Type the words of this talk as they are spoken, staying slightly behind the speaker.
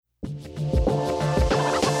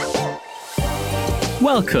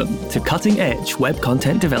Welcome to Cutting Edge Web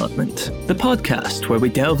Content Development, the podcast where we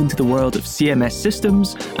delve into the world of CMS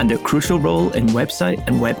systems and their crucial role in website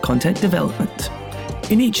and web content development.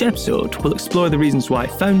 In each episode, we'll explore the reasons why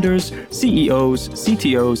founders, CEOs,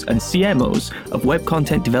 CTOs, and CMOs of web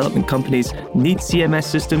content development companies need CMS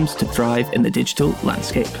systems to thrive in the digital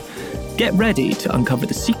landscape. Get ready to uncover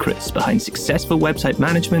the secrets behind successful website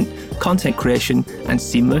management, content creation, and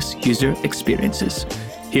seamless user experiences.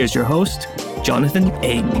 Here's your host, Jonathan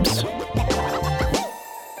Ames.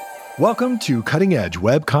 Welcome to Cutting Edge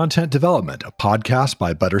Web Content Development, a podcast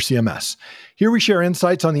by Better CMS. Here we share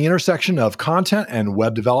insights on the intersection of content and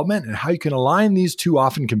web development and how you can align these two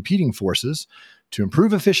often competing forces to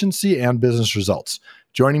improve efficiency and business results.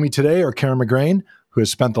 Joining me today are Karen McGrane, who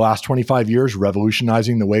has spent the last 25 years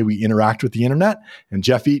revolutionizing the way we interact with the internet, and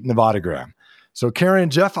Jeff Eaton of Autogram. So Karen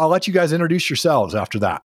and Jeff, I'll let you guys introduce yourselves after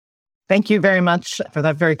that. Thank you very much for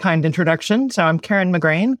that very kind introduction. So I'm Karen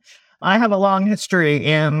McGrane. I have a long history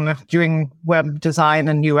in doing web design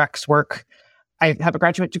and UX work. I have a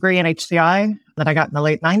graduate degree in HCI that I got in the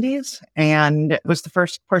late 90s, and it was the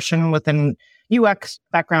first person with an UX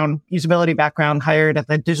background, usability background, hired at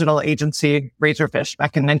the digital agency Razorfish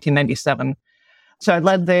back in 1997. So I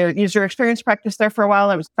led the user experience practice there for a while.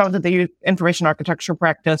 I founded the information architecture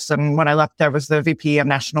practice, and when I left, I was the VP of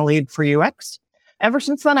National Lead for UX. Ever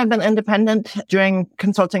since then, I've been independent, doing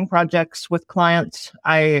consulting projects with clients.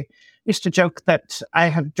 I used to joke that I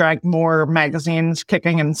have dragged more magazines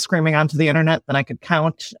kicking and screaming onto the internet than I could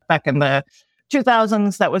count. Back in the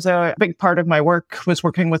 2000s, that was a big part of my work, was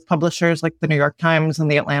working with publishers like the New York Times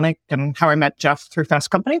and the Atlantic, and how I met Jeff through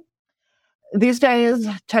Fast Company. These days,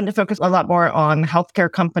 tend to focus a lot more on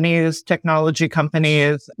healthcare companies, technology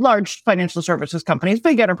companies, large financial services companies,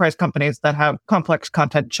 big enterprise companies that have complex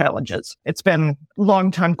content challenges. It's been a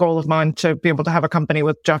long-time goal of mine to be able to have a company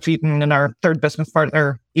with Jeff Eaton and our third business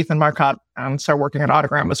partner, Ethan Marcotte, and so working at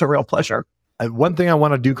Autogram was a real pleasure. One thing I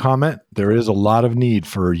want to comment, there is a lot of need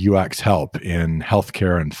for UX help in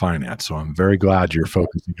healthcare and finance. So I'm very glad you're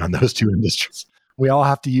focusing on those two industries. We all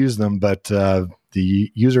have to use them, but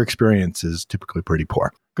the user experience is typically pretty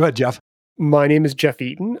poor. Go ahead, Jeff. My name is Jeff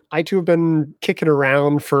Eaton. I too have been kicking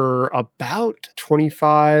around for about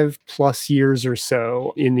 25 plus years or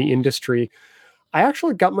so in the industry. I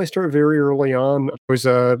actually got my start very early on. I was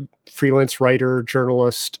a freelance writer,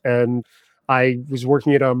 journalist, and I was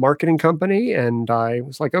working at a marketing company, and I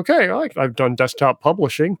was like, okay, I've done desktop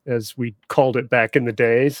publishing, as we called it back in the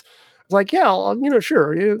days. I was like, yeah,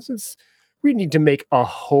 sure. We need to make a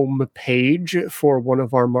home page for one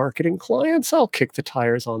of our marketing clients. I'll kick the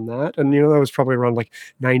tires on that. And, that was probably around like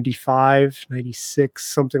 95, 96,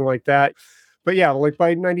 something like that. But yeah, like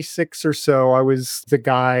by 96 or so, I was the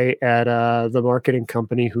guy at the marketing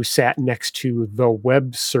company who sat next to the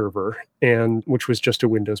web server, which was just a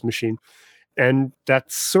Windows machine. And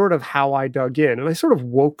that's sort of how I dug in. And I sort of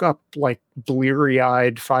woke up like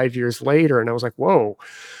bleary-eyed 5 years later, and I was like, whoa,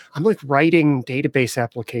 I'm like writing database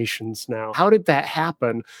applications now. How did that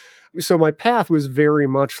happen? So my path was very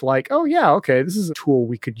much like, oh yeah, okay, this is a tool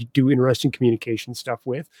we could do interesting communication stuff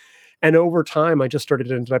with. And over time, I just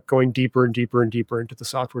ended up going deeper and deeper and deeper into the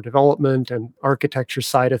software development and architecture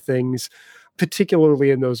side of things.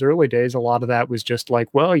 Particularly in those early days, a lot of that was just like,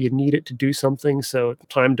 well, you need it to do something. So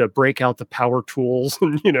time to break out the power tools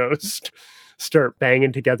and, start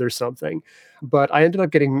banging together something. But I ended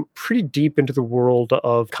up getting pretty deep into the world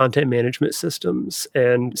of content management systems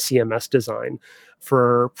and CMS design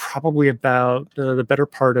for probably about the better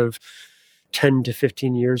part of 10 to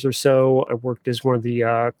 15 years or so. I worked as one of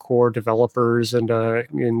the core developers and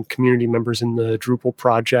community members in the Drupal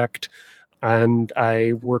project. And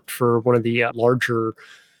I worked for one of the larger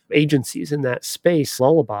agencies in that space,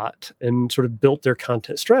 Lullabot, and sort of built their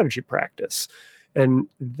content strategy practice. And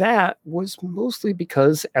that was mostly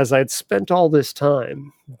because as I'd spent all this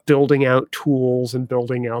time building out tools and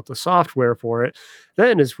building out the software for it,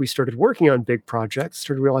 then as we started working on big projects,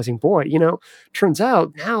 started realizing, boy, turns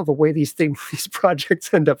out now the way these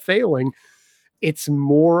projects end up failing, it's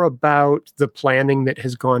more about the planning that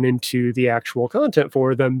has gone into the actual content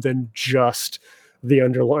for them than just the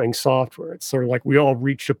underlying software. It's sort of like we all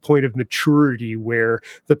reached a point of maturity where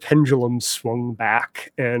the pendulum swung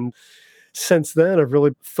back. And since then, I've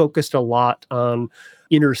really focused a lot on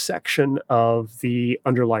intersection of the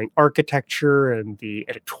underlying architecture and the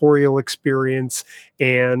editorial experience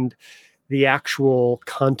and the actual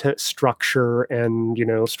content structure and,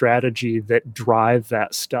 strategy that drive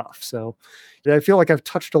that stuff. So I feel like I've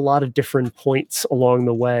touched a lot of different points along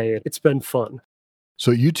the way. It's been fun. So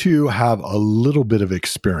you two have a little bit of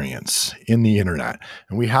experience in the internet,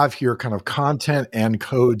 and we have here kind of content and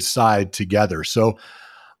code side together. So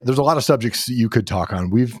there's a lot of subjects that you could talk on.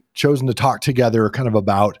 We've chosen to talk together kind of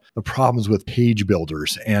about the problems with page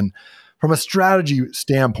builders. And from a strategy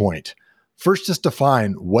standpoint, first just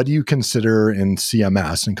define, what do you consider in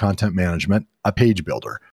CMS and content management a page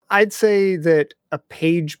builder? I'd say that a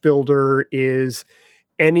page builder is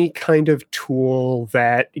any kind of tool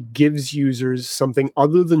that gives users something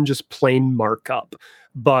other than just plain markup.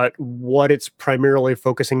 But what it's primarily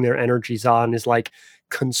focusing their energies on is like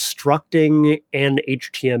constructing an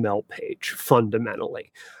HTML page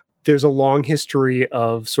fundamentally. There's a long history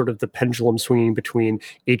of sort of the pendulum swinging between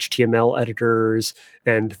HTML editors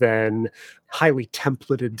and then highly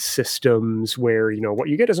templated systems where, what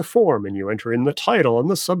you get is a form and you enter in the title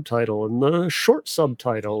and the subtitle and the short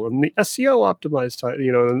subtitle and the SEO optimized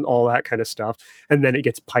title, and all that kind of stuff. And then it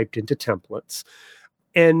gets piped into templates.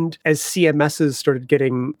 And as CMSs started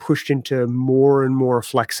getting pushed into more and more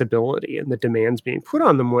flexibility and the demands being put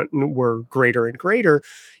on them were greater and greater,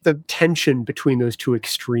 the tension between those two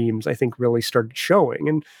extremes, I think, really started showing.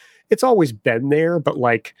 And it's always been there, but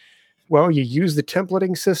you use the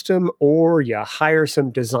templating system or you hire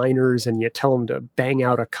some designers and you tell them to bang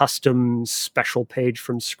out a custom special page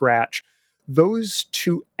from scratch. Those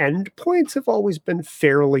two endpoints have always been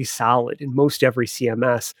fairly solid in most every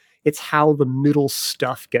CMS. It's how the middle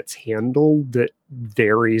stuff gets handled that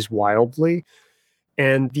varies wildly.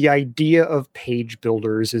 And the idea of page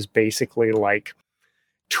builders is basically like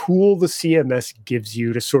tool the CMS gives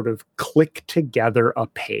you to sort of click together a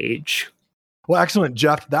page. Well, excellent,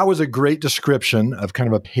 Jeff. That was a great description of kind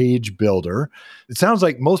of a page builder. It sounds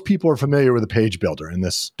like most people are familiar with a page builder in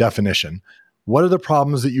this definition. What are the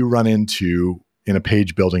problems that you run into in a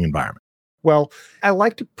page building environment? Well, I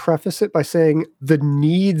like to preface it by saying the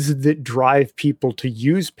needs that drive people to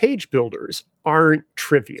use page builders aren't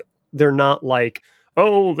trivial. They're not like,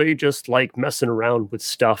 they just like messing around with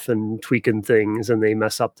stuff and tweaking things and they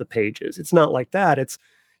mess up the pages. It's not like that. It's,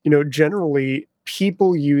 generally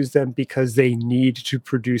people use them because they need to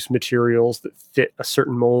produce materials that fit a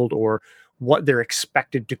certain mold, or what they're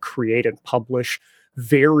expected to create and publish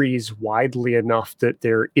varies widely enough that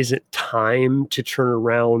there isn't time to turn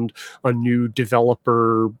around a new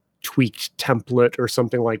developer tweaked template or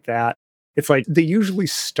something like that. It's like they usually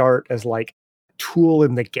start as like tool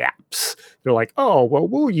in the gaps. They're like,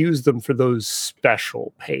 we'll use them for those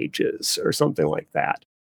special pages or something like that.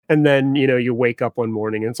 And then, you wake up one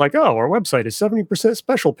morning and it's like, our website is 70%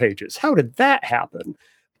 special pages. How did that happen?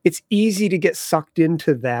 It's easy to get sucked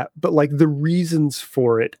into that, but the reasons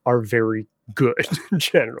for it are very good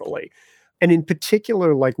generally. And in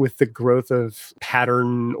particular, with the growth of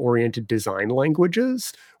pattern-oriented design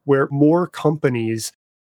languages, where more companies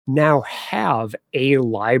now have a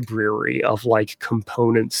library of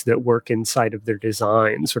components that work inside of their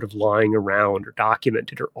design, sort of lying around or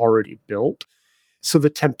documented or already built. So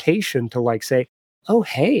the temptation to say,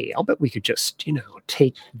 hey, I'll bet we could just,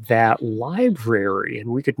 take that library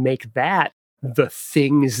and we could make that the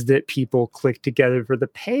things that people click together for the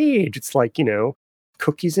page. It's like,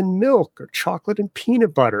 cookies and milk or chocolate and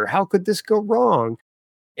peanut butter. How could this go wrong?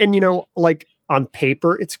 And, on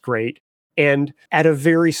paper, it's great. And at a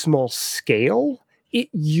very small scale, it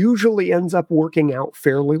usually ends up working out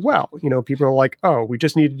fairly well. People are like, we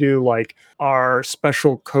just need to do our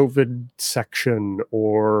special COVID section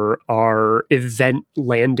or our event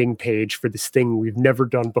landing page for this thing we've never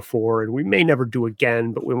done before and we may never do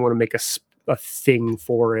again, but we want to make a thing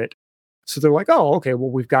for it. So they're like,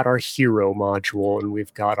 we've got our hero module and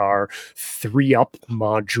we've got our 3-up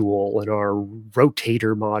module and our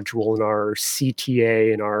rotator module and our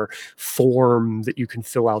CTA and our form that you can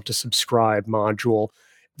fill out to subscribe module.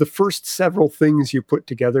 The first several things you put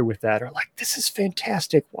together with that are like, this is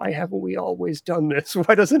fantastic. Why haven't we always done this?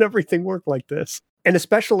 Why doesn't everything work like this? And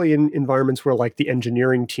especially in environments where the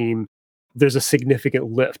engineering team, there's a significant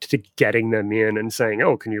lift to getting them in and saying,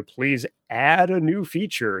 can you please add a new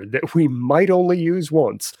feature that we might only use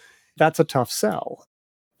once? That's a tough sell.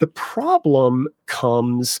 The problem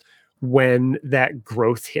comes when that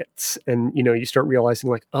growth hits and, you start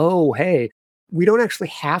realizing hey, we don't actually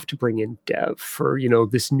have to bring in dev for,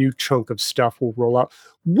 this new chunk of stuff we'll roll out.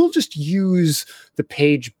 We'll just use the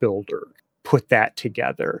page builder, put that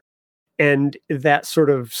together. And that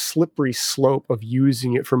sort of slippery slope of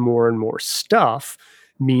using it for more and more stuff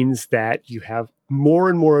means that you have more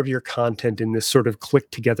and more of your content in this sort of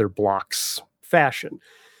click together blocks fashion,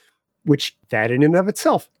 which that in and of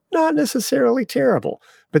itself, not necessarily terrible.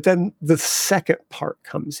 But then the second part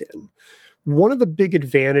comes in, One of the big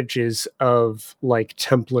advantages of like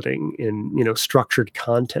templating in, structured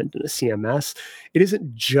content in a CMS, it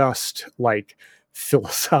isn't just like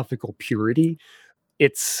philosophical purity.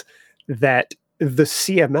 It's that the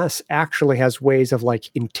CMS actually has ways of like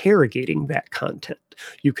interrogating that content.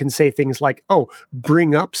 You can say things like, oh,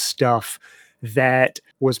 bring up stuff that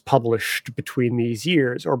was published between these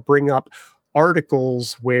years, or bring up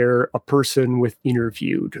articles where a person was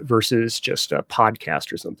interviewed versus just a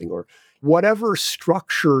podcast or something, or whatever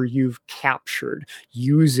structure you've captured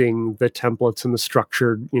using the templates and the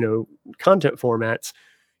structured, content formats,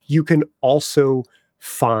 you can also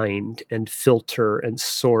find and filter and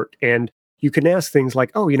sort. And you can ask things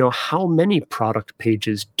like, oh, how many product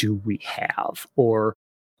pages do we have? Or,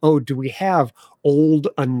 oh, do we have old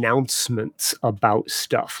announcements about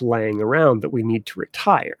stuff laying around that we need to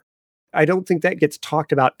retire? I don't think that gets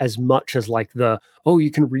talked about as much as like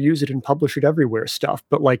you can reuse it and publish it everywhere stuff.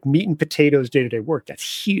 But like meat and potatoes day-to-day work,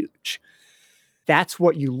 that's huge. That's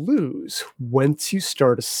what you lose once you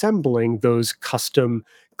start assembling those custom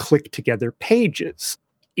click-together pages.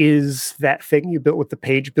 Is that thing you built with the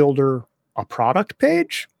page builder a product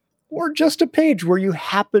page? Or just a page where you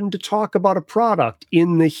happen to talk about a product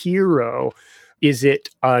in the hero? Is it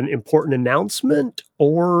an important announcement,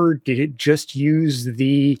 or did it just use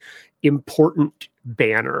the important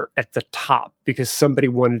banner at the top because somebody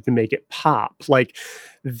wanted to make it pop? Like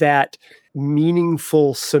that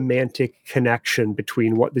meaningful semantic connection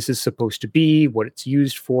between what this is supposed to be, what it's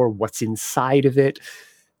used for, what's inside of it,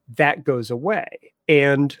 that goes away.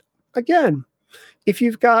 And again, if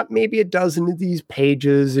you've got maybe a dozen of these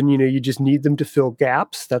pages and you just need them to fill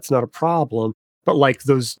gaps, that's not a problem. But like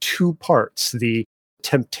those two parts, the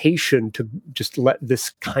temptation to just let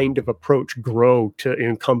this kind of approach grow to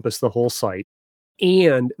encompass the whole site,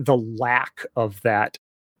 and the lack of that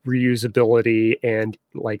reusability and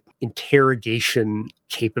like interrogation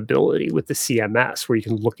capability with the CMS where you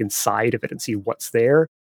can look inside of it and see what's there.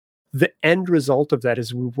 The end result of that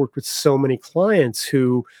is we've worked with so many clients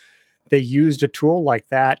who they used a tool like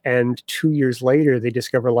that, and 2 years later they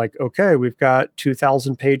discover like, okay, we've got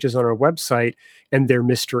 2,000 pages on our website and they're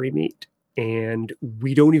mystery meat. And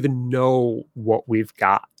we don't even know what we've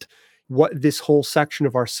got. What this whole section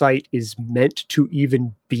of our site is meant to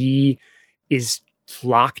even be is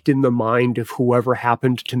locked in the mind of whoever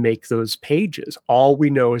happened to make those pages. All we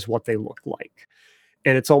know is what they look like.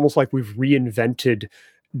 And it's almost like we've reinvented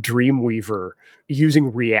Dreamweaver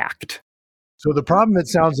using React. So the problem, it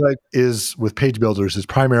sounds like, is with page builders is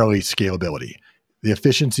primarily scalability, the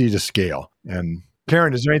efficiency to scale. And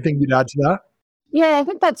Karen, is there anything you'd add to that? Yeah, I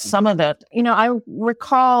think that's some of it. I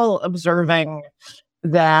recall observing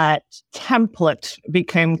that template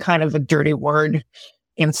became kind of a dirty word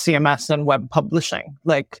in CMS and web publishing.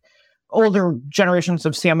 Like older generations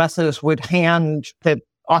of CMSs would hand the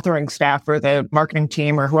authoring staff or the marketing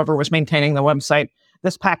team or whoever was maintaining the website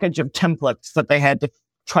this package of templates that they had to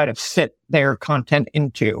try to fit their content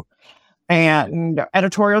into. And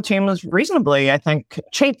editorial teams reasonably, I think,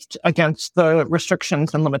 chafed against the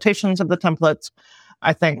restrictions and limitations of the templates.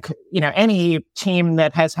 I think, any team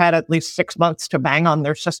that has had at least 6 months to bang on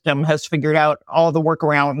their system has figured out all the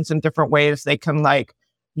workarounds and different ways they can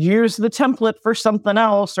use the template for something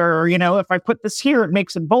else. Or, if I put this here, it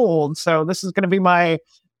makes it bold. So this is going to be my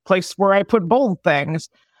place where I put bold things.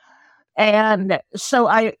 And so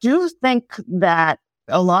I do think that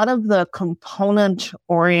a lot of the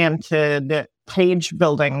component-oriented page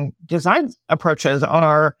building design approaches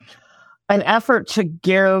are an effort to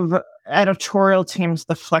give editorial teams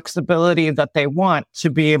the flexibility that they want to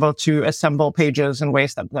be able to assemble pages in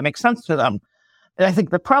ways that make sense to them. And I think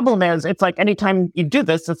the problem is, it's like anytime you do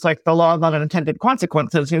this, it's like the law of unintended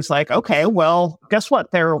consequences. It's like, okay, well, guess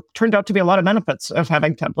what? There turned out to be a lot of benefits of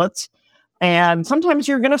having templates. And sometimes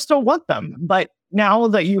you're going to still want them. But now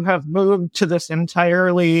that you have moved to this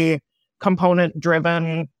entirely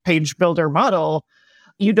component-driven page builder model,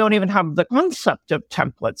 you don't even have the concept of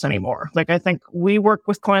templates anymore. Like, I think we work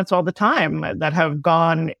with clients all the time that have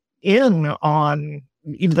gone in on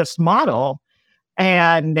this model,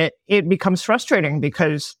 and it becomes frustrating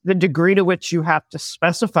because the degree to which you have to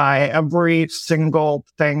specify every single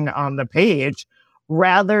thing on the page,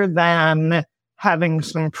 rather than having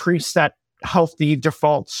some preset healthy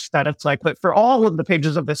defaults that it's like, but for all of the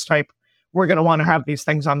pages of this type, we're going to want to have these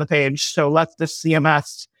things on the page. So let the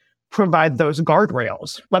CMS provide those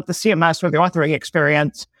guardrails. Let the CMS or the authoring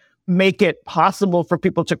experience make it possible for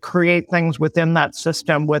people to create things within that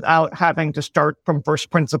system without having to start from first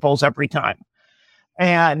principles every time.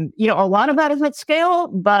 And, a lot of that is at scale,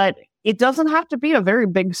 but it doesn't have to be a very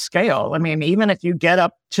big scale. I mean, even if you get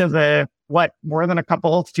up to the more than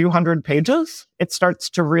a few hundred pages, it starts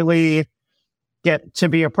to really get to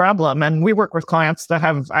be a problem. And we work with clients that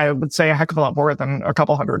have, I would say, a heck of a lot more than a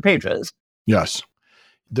couple hundred pages. Yes.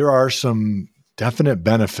 There are some definite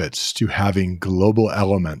benefits to having global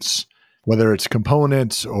elements, whether it's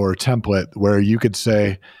components or template, where you could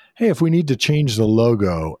say, hey, if we need to change the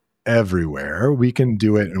logo everywhere, we can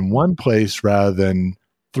do it in one place rather than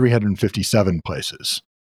 357 places.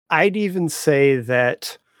 I'd even say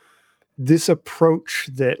that this approach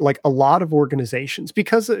that like a lot of organizations,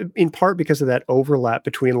 in part because of that overlap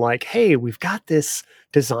between like, hey, we've got this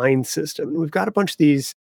design system and we've got a bunch of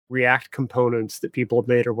these React components that people have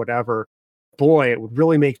made or whatever. Boy, it would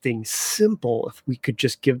really make things simple if we could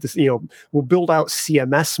just give this, we'll build out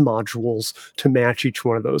CMS modules to match each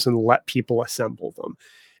one of those and let people assemble them.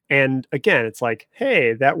 And again, it's like,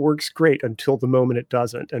 hey, that works great until the moment it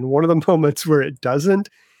doesn't. And one of the moments where it doesn't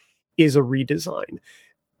is a redesign.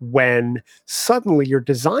 When suddenly your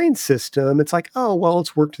design system, it's like, oh, well,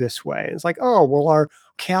 it's worked this way. And it's like, oh, well, our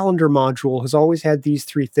calendar module has always had these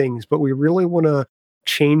three things, but we really want to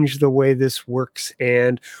change the way this works.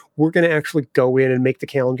 And we're going to actually go in and make the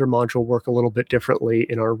calendar module work a little bit differently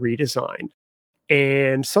in our redesign.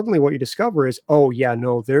 And suddenly what you discover is, oh, yeah,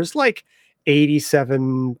 no, there's like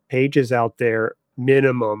 87 pages out there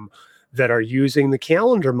minimum that are using the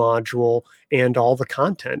calendar module, and all the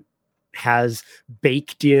content has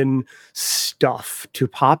baked in stuff to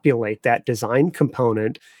populate that design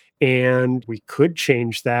component. And we could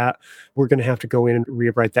change that. We're going to have to go in and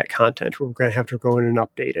rewrite that content. We're going to have to go in and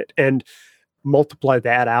update it and multiply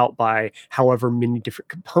that out by however many different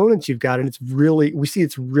components you've got. And we see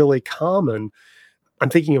it's really common. I'm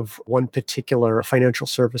thinking of one particular financial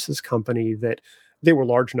services company that they were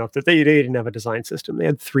large enough that they didn't have a design system. They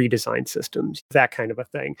had 3 design systems, that kind of a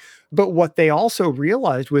thing. But what they also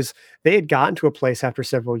realized was they had gotten to a place after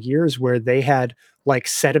several years where they had like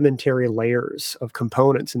sedimentary layers of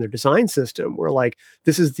components in their design system, where like,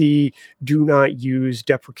 this is the do not use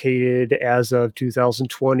deprecated as of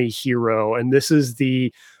 2020 hero. And this is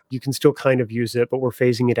the you can still kind of use it, but we're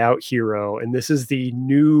phasing it out hero. And this is the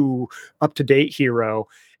new up-to-date hero.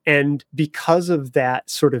 And because of that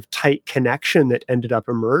sort of tight connection that ended up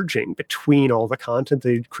emerging between all the content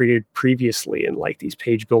they'd created previously in like these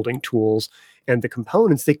page building tools and the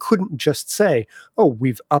components, they couldn't just say, oh,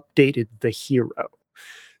 we've updated the hero.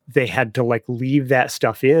 They had to like leave that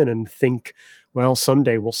stuff in and think, well,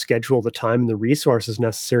 someday we'll schedule the time and the resources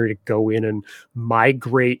necessary to go in and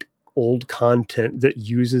migrate old content that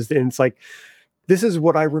uses, and it's like, this is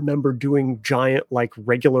what I remember doing giant, like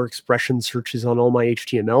regular expression searches on all my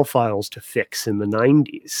HTML files to fix in the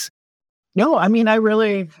 90s. No, I mean, I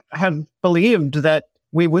really had believed that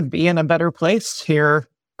we would be in a better place here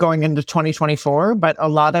going into 2024, but a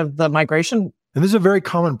lot of the migration. And this is a very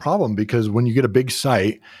common problem because when you get a big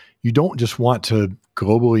site, you don't just want to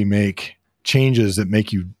globally make changes that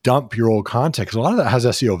make you dump your old content, because a lot of that has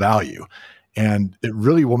SEO value. And it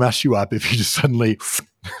really will mess you up if you just suddenly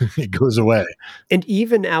it goes away. And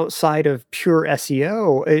even outside of pure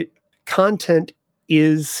SEO, content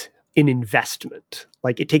is an investment.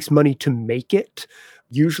 Like, it takes money to make it.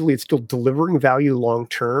 Usually it's still delivering value long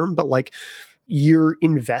term, but like, you're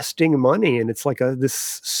investing money, and it's like this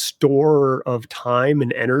store of time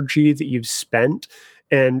and energy that you've spent.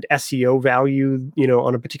 And SEO value,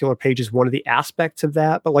 on a particular page is one of the aspects of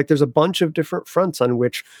that. But like, there's a bunch of different fronts on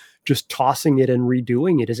which just tossing it and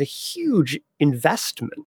redoing it is a huge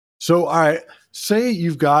investment. So, all right, say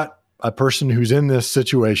you've got a person who's in this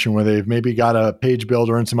situation where they've maybe got a page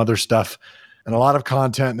builder and some other stuff and a lot of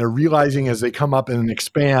content, and they're realizing as they come up and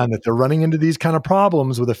expand that they're running into these kind of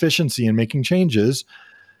problems with efficiency and making changes.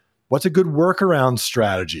 What's a good workaround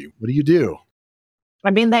strategy? What do you do?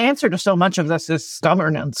 I mean, the answer to so much of this is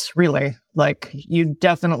governance, really. Like, you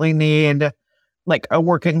definitely need like a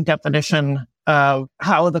working definition of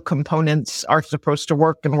how the components are supposed to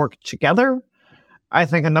work and work together. I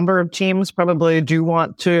think a number of teams probably do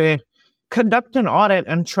want to conduct an audit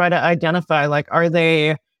and try to identify, like, are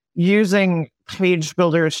they using page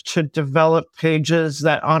builders to develop pages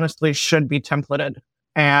that honestly should be templated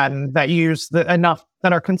and that use enough,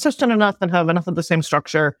 that are consistent enough and have enough of the same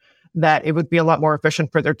structure that it would be a lot more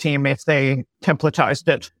efficient for their team if they templatized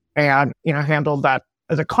it and, handled that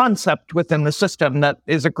as a concept within the system that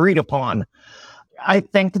is agreed upon. I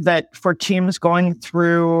think that for teams going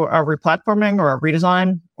through a replatforming or a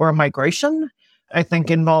redesign or a migration, I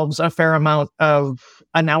think involves a fair amount of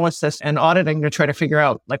analysis and auditing to try to figure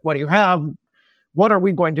out, like, what do you have? What are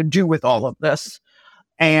we going to do with all of this?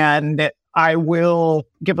 And I will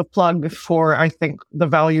give a plug for, I think, the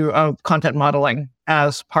value of content modeling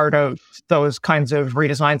as part of those kinds of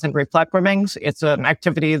redesigns and replatformings. It's an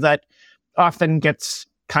activity that often gets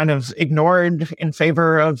kind of ignored in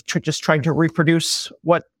favor of just trying to reproduce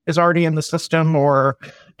what is already in the system or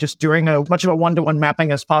just doing as much of a one-to-one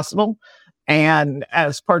mapping as possible. And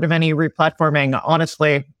as part of any replatforming,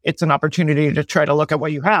 honestly, it's an opportunity to try to look at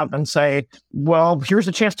what you have and say, well, here's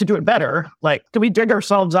a chance to do it better. Like, can we dig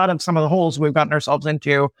ourselves out of some of the holes we've gotten ourselves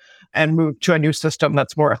into and move to a new system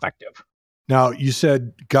that's more effective? Now, you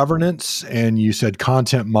said governance and you said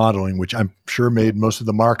content modeling, which I'm sure made most of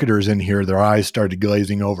the marketers in here, their eyes started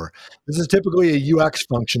glazing over. This is typically a UX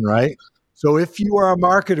function, right? So if you are a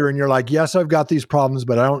marketer and you're like, yes, I've got these problems,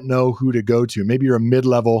 but I don't know who to go to. Maybe you're a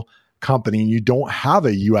mid-level company and you don't have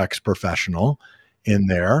a UX professional in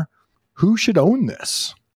there. Who should own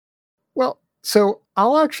this? Well, so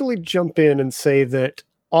I'll actually jump in and say that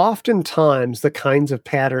oftentimes the kinds of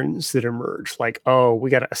patterns that emerge, like, oh, we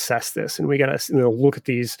got to assess this and we got to look at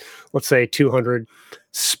these, let's say 200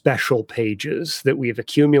 special pages that we've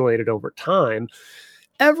accumulated over time.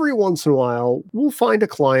 Every once in a while, we'll find a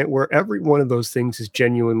client where every one of those things is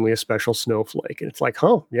genuinely a special snowflake. And it's like,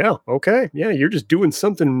 oh, yeah, okay. Yeah, you're just doing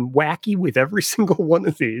something wacky with every single one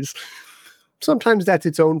of these. Sometimes that's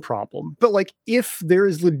its own problem. But like, if there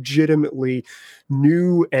is legitimately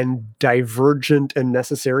new and divergent and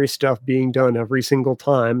necessary stuff being done every single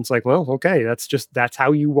time, it's like, well, okay, that's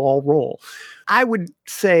how you all roll. I would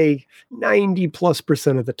say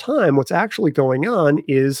 90+% of the time, what's actually going on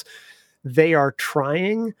is they are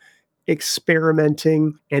trying,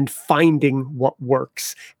 experimenting, and finding what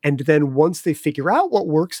works. And then once they figure out what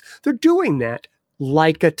works, they're doing that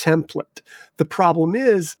like a template. The problem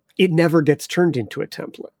is, it never gets turned into a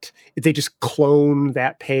template. They just clone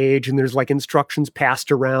that page and there's like instructions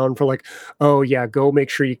passed around for like, oh yeah, go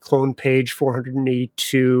make sure you clone page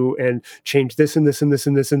 482 and change this and this and this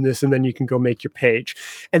and this and this, and then you can go make your page.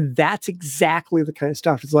 And that's exactly the kind of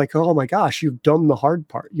stuff. It's like, oh my gosh, you've done the hard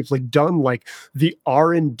part. You've like done like the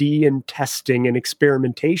R&D and testing and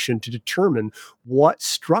experimentation to determine what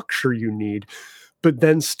structure you need, but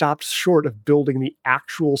then stopped short of building the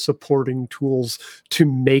actual supporting tools to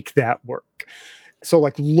make that work. So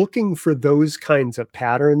like looking for those kinds of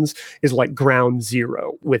patterns is like ground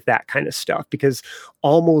zero with that kind of stuff, because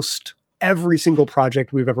almost every single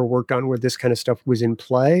project we've ever worked on where this kind of stuff was in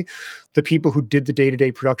play, the people who did the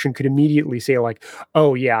day-to-day production could immediately say like,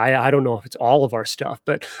 oh yeah, I don't know if it's all of our stuff,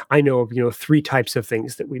 but I know of, 3 types of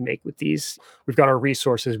things that we make with these. We've got our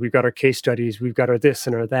resources, we've got our case studies, we've got our this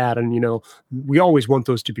and our that. And, we always want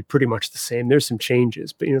those to be pretty much the same. There's some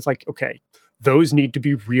changes, but it's like, okay, those need to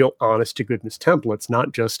be real honest to goodness templates,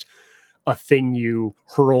 not just a thing you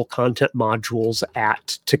hurl content modules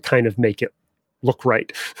at to kind of make it look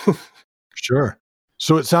right. Sure.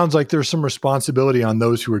 So it sounds like there's some responsibility on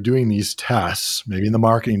those who are doing these tests, maybe in the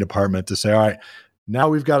marketing department, to say, all right, now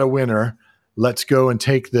we've got a winner. Let's go and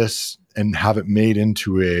take this and have it made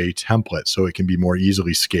into a template so it can be more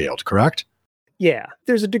easily scaled, correct? Yeah,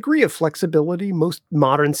 there's a degree of flexibility. Most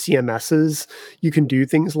modern CMSs, you can do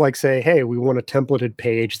things like say, hey, we want a templated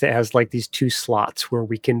page that has like these 2 slots where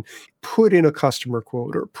we can put in a customer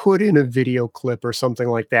quote or put in a video clip or something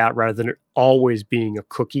like that, rather than it always being a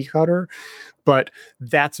cookie cutter. But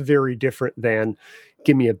that's very different than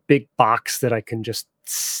give me a big box that I can just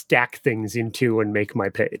stack things into and make my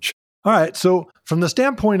page. All right. So from the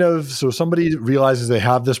standpoint of, somebody realizes they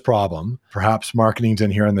have this problem, perhaps marketing's in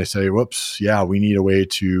here and they say, whoops, yeah, we need a way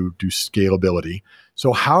to do scalability.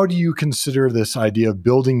 So how do you consider this idea of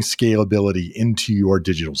building scalability into your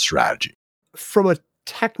digital strategy? From a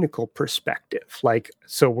technical perspective,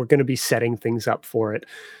 so we're going to be setting things up for it.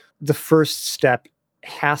 The first step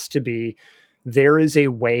has to be, there is a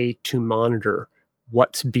way to monitor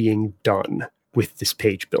what's being done with this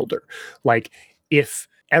page builder. Like if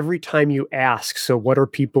every time you ask, so what are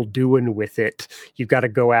people doing with it? You've got to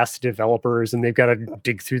go ask the developers and they've got to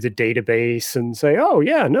dig through the database and say, oh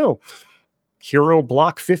yeah, no, Hero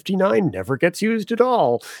block 59 never gets used at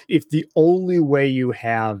all. If the only way you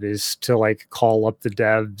have is to call up the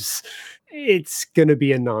devs, it's going to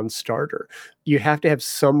be a non-starter. You have to have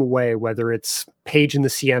some way, whether it's page in the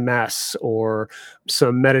CMS or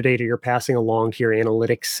some metadata you're passing along to your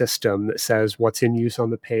analytics system that says what's in use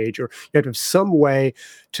on the page, or you have to have some way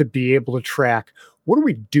to be able to track, what are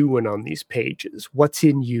we doing on these pages? What's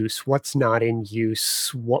in use? What's not in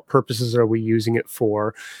use? What purposes are we using it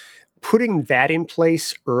for? putting that in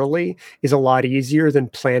place early is a lot easier than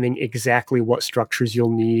planning exactly what structures you'll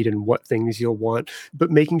need and what things you'll want.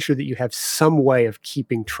 But making sure that you have some way of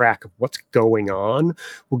keeping track of what's going on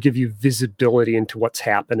will give you visibility into what's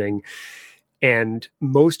happening. And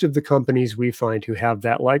most of the companies we find who have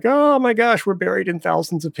that, like, oh my gosh, we're buried in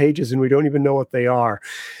thousands of pages and we don't even know what they are,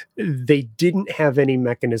 they didn't have any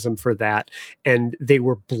mechanism for that. And they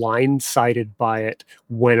were blindsided by it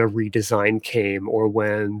when a redesign came, or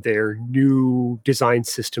when their new design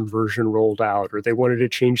system version rolled out, or they wanted to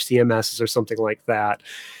change CMSs or something like that.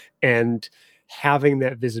 And having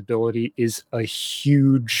that visibility is a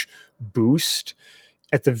huge boost.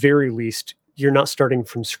 At the very least, you're not starting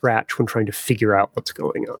from scratch when trying to figure out what's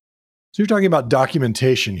going on. So you're talking about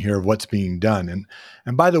documentation here of what's being done.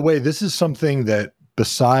 And by the way, this is something that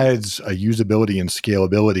besides a usability and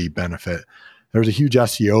scalability benefit, there's a huge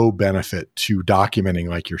SEO benefit to documenting,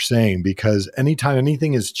 like you're saying, because anytime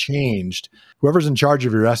anything is changed, whoever's in charge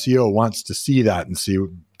of your SEO wants to see that and see,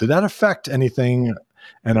 did that affect anything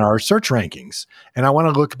in our search rankings? And I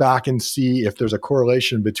want to look back and see if there's a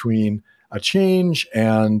correlation between a change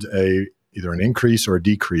and either an increase or a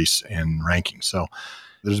decrease in ranking. So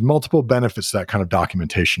there's multiple benefits to that kind of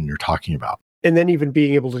documentation you're talking about. And then even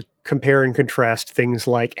being able to compare and contrast things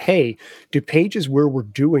like, hey, do pages where we're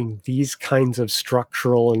doing these kinds of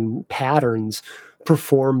structural and patterns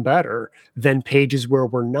perform better than pages where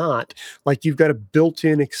we're not? Like, you've got a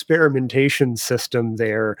built-in experimentation system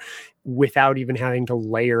there without even having to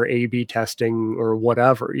layer A/B testing or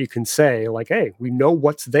whatever. You can say, like, hey, we know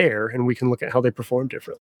what's there and we can look at how they perform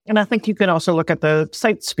differently. And I think you can also look at the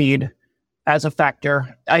site speed as a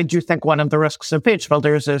factor. I do think one of the risks of page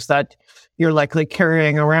builders is that you're likely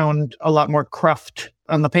carrying around a lot more cruft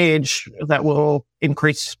on the page that will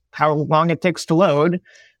increase how long it takes to load.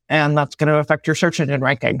 And that's going to affect your search engine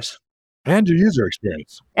rankings. And your user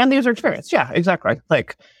experience. And the user experience. Yeah, exactly.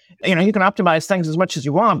 Like, you can optimize things as much as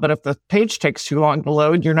you want, but if the page takes too long to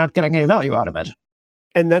load, you're not getting any value out of it.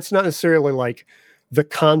 And that's not necessarily like the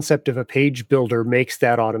concept of a page builder makes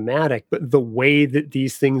that automatic, but the way that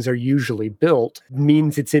these things are usually built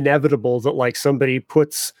means it's inevitable that, like, somebody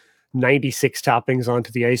puts 96 toppings onto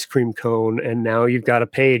the ice cream cone, and now you've got a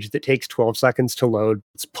page that takes 12 seconds to load.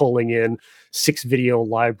 It's pulling in 6 video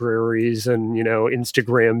libraries and,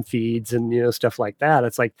 Instagram feeds and, stuff like that.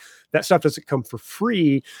 It's like, that stuff doesn't come for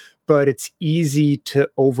free, but it's easy to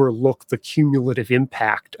overlook the cumulative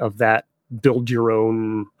impact of that build your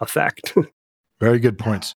own effect. Very good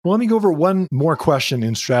points. Well, let me go over one more question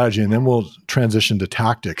in strategy, and then we'll transition to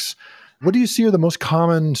tactics. What do you see are the most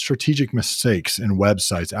common strategic mistakes in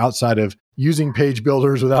websites outside of using page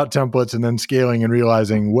builders without templates and then scaling and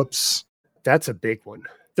realizing, whoops? That's a big one.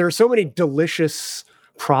 There are so many delicious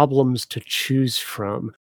problems to choose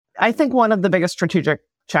from. I think one of the biggest strategic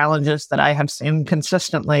challenges that I have seen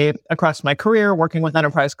consistently across my career working with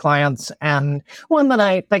enterprise clients, and one that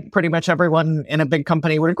I think pretty much everyone in a big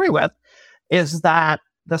company would agree with, is that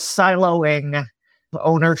the siloing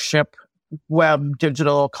ownership, web,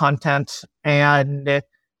 digital content, and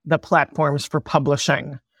the platforms for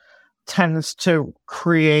publishing tends to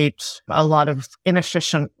create a lot of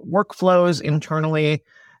inefficient workflows internally,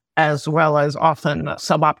 as well as often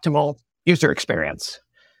suboptimal user experience.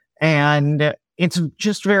 And it's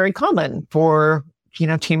just very common for,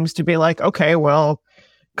 teams to be like, okay, well,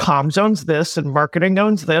 comms owns this, and marketing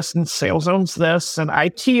owns this, and sales owns this, and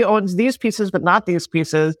IT owns these pieces, but not these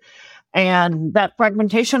pieces. And that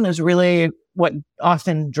fragmentation is really what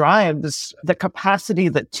often drives the capacity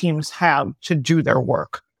that teams have to do their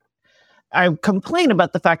work. I complain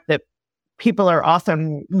about the fact that people are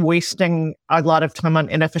often wasting a lot of time on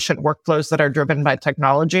inefficient workflows that are driven by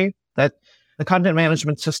technology, that the content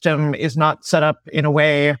management system is not set up in a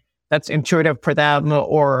way that's intuitive for them,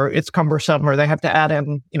 or it's cumbersome, or they have to add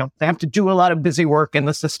in, they have to do a lot of busy work in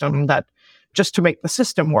the system that just to make the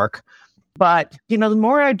system work. But, the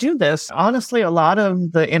more I do this, honestly, a lot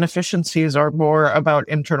of the inefficiencies are more about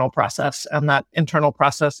internal process. And that internal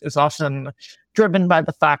process is often driven by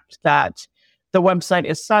the fact that the website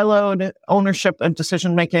is siloed. Ownership and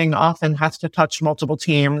decision-making often has to touch multiple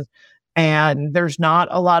teams. And there's not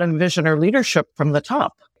a lot of vision or leadership from the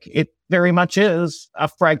top. It very much is a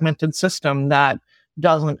fragmented system that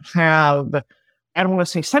doesn't have, I don't want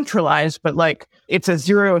to say centralized, but like it's a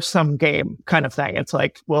zero-sum game kind of thing. It's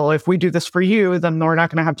like, well, if we do this for you, then we're not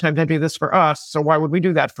going to have time to do this for us. So why would we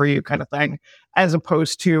do that for you kind of thing, as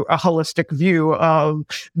opposed to a holistic view of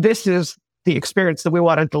this is the experience that we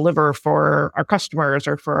want to deliver for our customers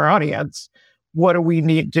or for our audience. What do we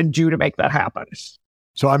need to do to make that happen?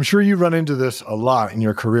 So I'm sure you run into this a lot in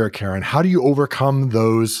your career, Karen. How do you overcome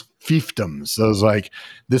those fiefdoms? Those like,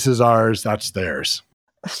 this is ours, that's theirs.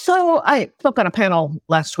 So I spoke on a panel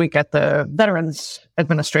last week at the Veterans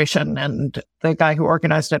Administration, and the guy who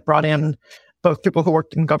organized it brought in both people who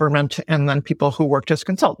worked in government and then people who worked as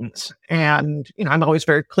consultants. And, I'm always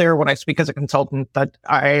very clear when I speak as a consultant that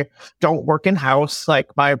I don't work in-house.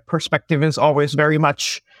 Like, my perspective is always very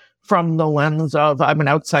much from the lens of I'm an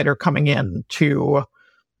outsider coming in to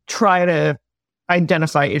try to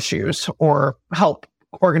identify issues or help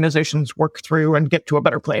organizations work through and get to a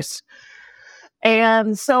better place.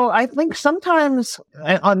 And so I think sometimes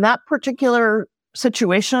on that particular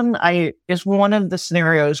situation, is one of the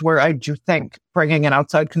scenarios where I do think bringing in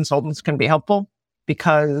outside consultants can be helpful,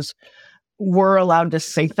 because we're allowed to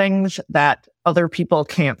say things that other people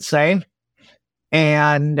can't say.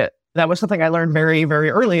 And that was something I learned very, very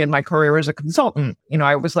early in my career as a consultant.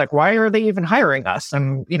 I was like, why are they even hiring us?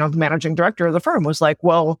 And, the managing director of the firm was like,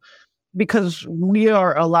 well, because we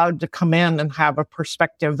are allowed to come in and have a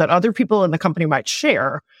perspective that other people in the company might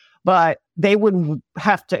share, but they would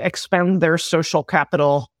have to expend their social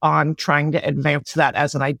capital on trying to advance that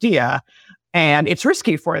as an idea. And it's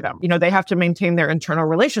risky for them. They have to maintain their internal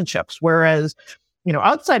relationships. Whereas,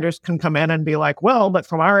 outsiders can come in and be like, well, but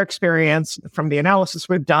from our experience, from the analysis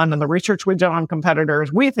we've done and the research we've done on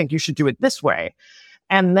competitors, we think you should do it this way.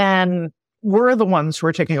 And then we're the ones who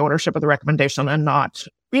are taking ownership of the recommendation, and not,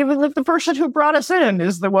 even if the person who brought us in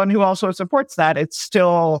is the one who also supports that, it's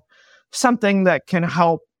still something that can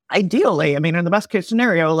help. Ideally, in the best case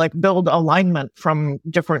scenario, like build alignment from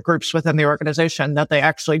different groups within the organization, that they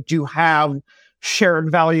actually do have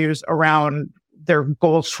shared values around their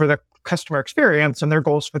goals for the customer experience and their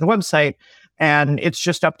goals for the website. And it's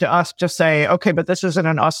just up to us to say, okay, but this isn't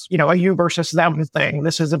an us, a you versus them thing.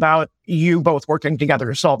 This is about you both working together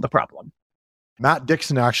to solve the problem. Matt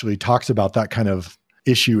Dixon actually talks about that kind of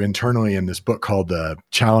issue internally in this book called The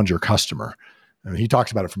Challenger Customer. And he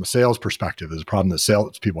talks about it from a sales perspective. There's a problem that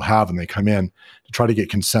salespeople have when they come in to try to get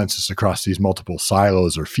consensus across these multiple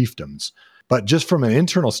silos or fiefdoms. But just from an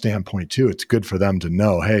internal standpoint too, it's good for them to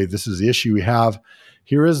know, hey, this is the issue we have.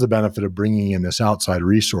 Here is the benefit of bringing in this outside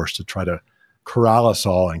resource to try to corral us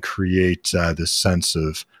all and create this sense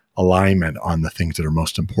of alignment on the things that are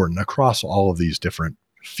most important across all of these different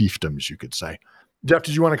fiefdoms, you could say. Jeff,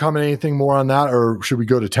 did you want to comment anything more on that, or should we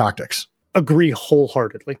go to tactics? Agree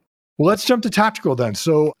wholeheartedly. Well, let's jump to tactical then.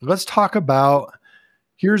 So let's talk about,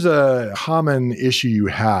 here's a common issue you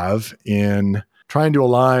have in trying to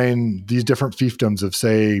align these different fiefdoms of,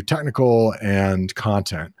 say, technical and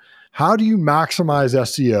content. How do you maximize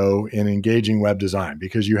SEO in engaging web design?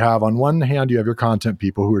 Because you have, on one hand, you have your content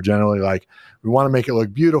people who are generally like, we want to make it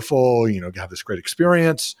look beautiful, have this great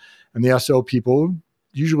experience. And the SEO people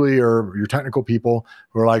usually are your technical people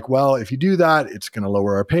who are like, well, if you do that, it's going to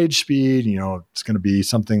lower our page speed. It's going to be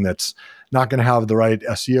something that's not going to have the right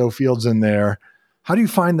SEO fields in there. How do you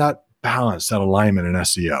find that balance, that alignment in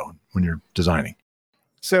SEO when you're designing?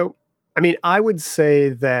 So, I would say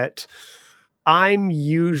that I'm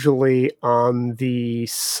usually on the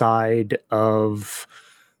side of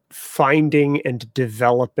finding and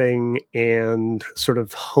developing and sort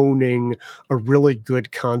of honing a really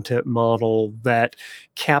good content model that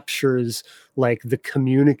captures like the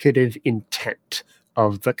communicative intent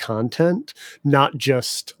of the content, not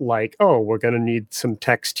just like, oh, we're going to need some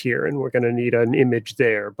text here and we're going to need an image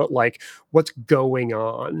there, but like what's going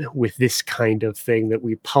on with this kind of thing that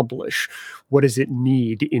we publish? What does it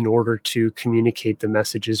need in order to communicate the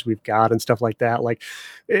messages we've got and stuff like that? Like,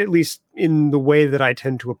 at least in the way that I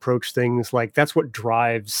tend to approach things, like that's what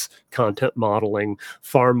drives content modeling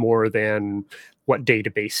far more than what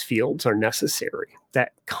database fields are necessary.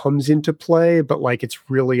 That comes into play, but like it's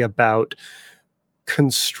really about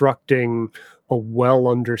constructing a well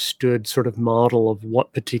understood sort of model of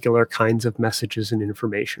what particular kinds of messages and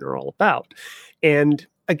information are all about. And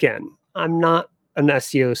again, I'm not an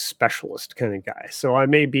SEO specialist kind of guy. So I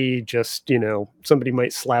may be just, somebody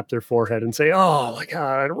might slap their forehead and say, oh my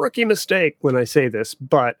God, a rookie mistake when I say this.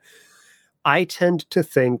 But I tend to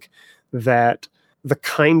think that the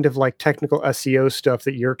kind of like technical SEO stuff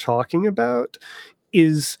that you're talking about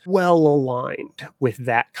is well aligned with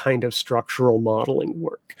that kind of structural modeling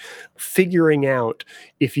work. Figuring out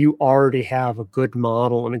if you already have a good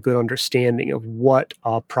model and a good understanding of what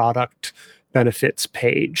a product benefits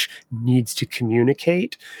page needs to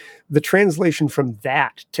communicate, the translation from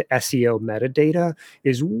that to SEO metadata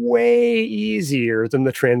is way easier than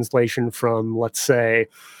the translation from, let's say,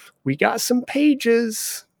 we got some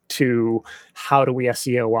pages to how do we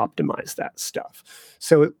SEO optimize that stuff.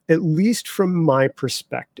 So at least from my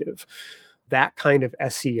perspective, that kind of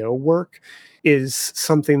SEO work is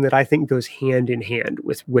something that I think goes hand in hand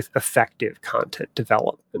with effective content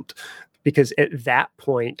development. Because at that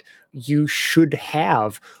point, you should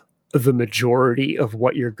have the majority of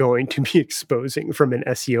what you're going to be exposing from an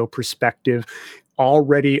SEO perspective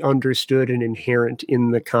already understood and inherent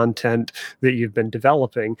in the content that you've been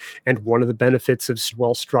developing. And one of the benefits of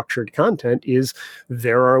well-structured content is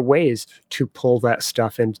there are ways to pull that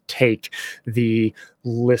stuff and take the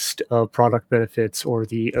list of product benefits or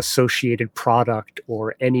the associated product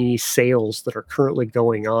or any sales that are currently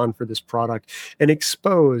going on for this product and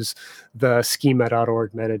expose the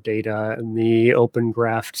schema.org metadata and the open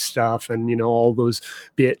graph stuff and, all those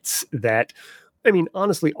bits that,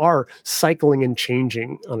 honestly, are cycling and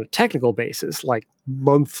changing on a technical basis, like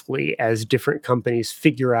monthly, as different companies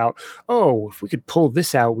figure out, if we could pull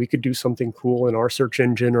this out, we could do something cool in our search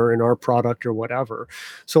engine or in our product or whatever.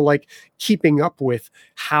 So like keeping up with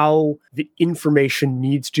how the information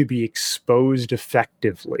needs to be exposed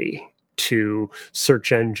effectively to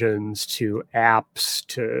search engines, to apps,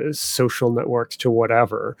 to social networks, to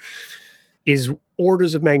whatever, is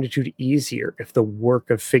orders of magnitude easier if the work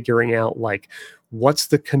of figuring out like what's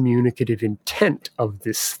the communicative intent of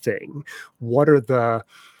this thing, what are the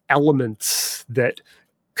elements that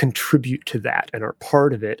contribute to that and are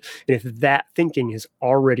part of it, and if that thinking is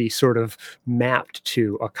already sort of mapped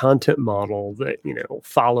to a content model that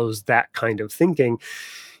follows that kind of thinking,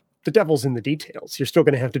 the devil's in the details. You're still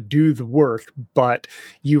going to have to do the work, but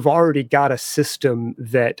you've already got a system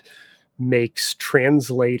that makes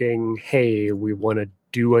translating, hey, we want to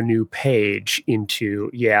do a new page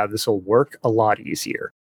into, this will work a lot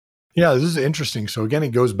easier. Yeah, this is interesting. So again, it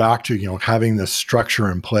goes back to, having the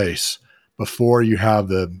structure in place before you have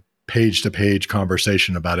the page-to-page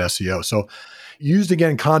conversation about SEO. So used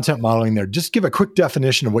again, content modeling there. Just give a quick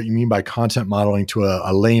definition of what you mean by content modeling to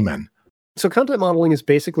a layman. So content modeling is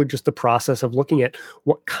basically just the process of looking at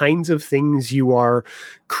what kinds of things you are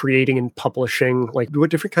creating and publishing, like what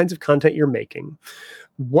different kinds of content you're making,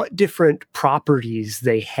 what different properties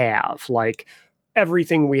they have. Like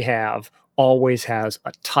everything we have always has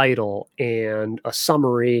a title and a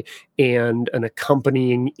summary and an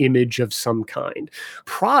accompanying image of some kind.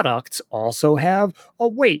 Products also have a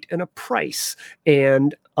weight and a price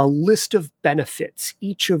and a list of benefits,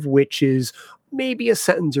 each of which is maybe a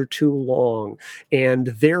sentence or two long. And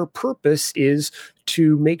their purpose is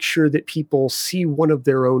to make sure that people see one of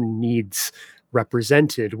their own needs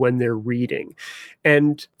represented when they're reading.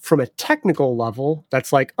 And from a technical level,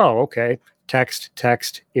 that's like, okay,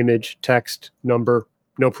 text, image, text, number,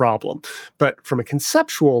 no problem. But from a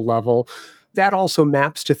conceptual level, that also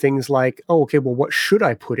maps to things like, what should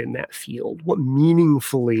I put in that field? What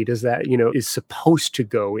meaningfully does that, is supposed to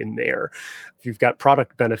go in there? If you've got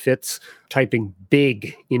product benefits, typing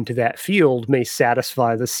big into that field may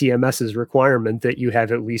satisfy the CMS's requirement that you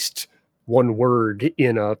have at least one word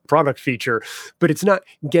in a product feature, but it's not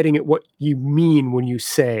getting at what you mean when you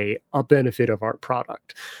say a benefit of our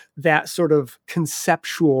product. That sort of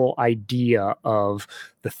conceptual idea of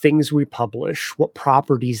the things we publish, what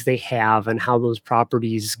properties they have, and how those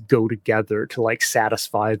properties go together to like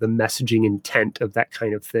satisfy the messaging intent of that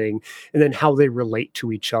kind of thing, and then how they relate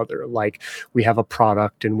to each other. Like we have a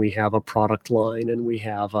product and we have a product line and we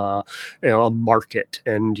have a market,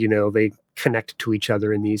 and they connect to each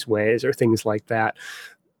other in these ways or things like that.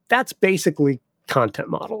 That's basically content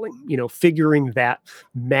modeling, figuring that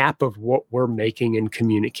map of what we're making and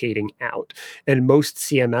communicating out. And most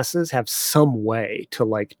CMSs have some way to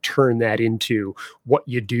like turn that into what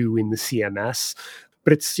you do in the CMS.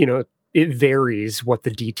 But it's, it varies what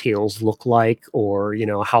the details look like or,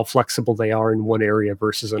 how flexible they are in one area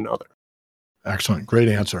versus another. Excellent. Great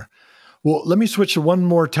answer. Well, let me switch to one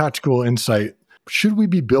more tactical insight. Should we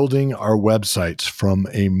be building our websites from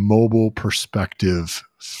a mobile perspective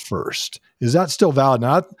first? Is that still valid?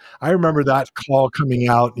 Now, I remember that call coming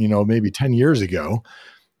out, maybe 10 years ago.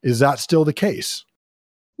 Is that still the case?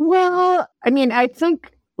 Well, I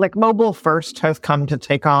think like mobile first has come to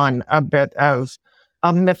take on a bit of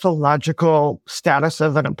a mythological status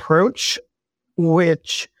of an approach,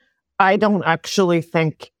 which I don't actually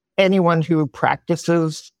think anyone who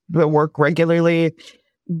practices the work regularly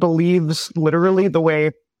believes literally the way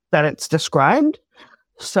that it's described.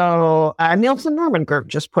 So Nielsen Norman Group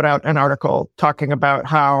just put out an article talking about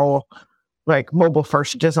how like mobile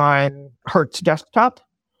first design hurts desktop.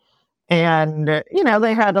 And,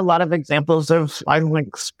 they had a lot of examples of line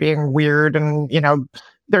links being weird and,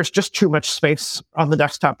 there's just too much space on the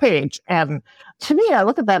desktop page. And to me, I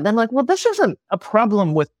look at that and I'm like, well, this isn't a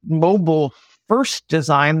problem with mobile first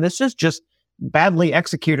design. This is just badly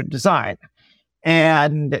executed design.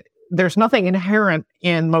 And there's nothing inherent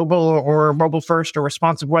in mobile or mobile first or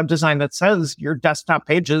responsive web design that says your desktop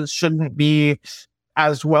pages shouldn't be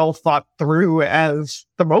as well thought through as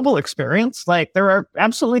the mobile experience. Like, there are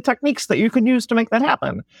absolutely techniques that you can use to make that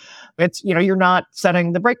happen. It's, you're not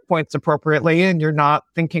setting the breakpoints appropriately, and you're not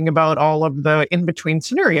thinking about all of the in-between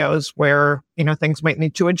scenarios where, things might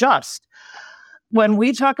need to adjust. When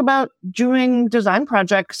we talk about doing design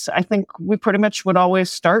projects, I think we pretty much would always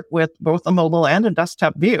start with both a mobile and a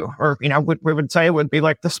desktop view, or, we would say it would be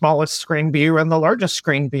like the smallest screen view and the largest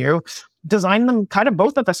screen view. Design them kind of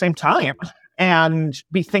both at the same time and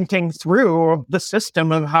be thinking through the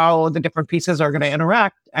system of how the different pieces are going to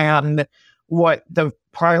interact and what the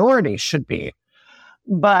priorities should be.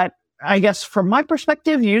 But I guess from my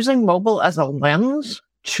perspective, using mobile as a lens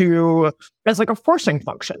as like a forcing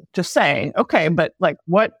function to say, okay, but like,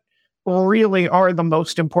 what really are the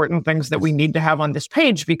most important things that we need to have on this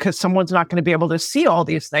page? Because someone's not going to be able to see all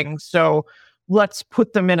these things. So let's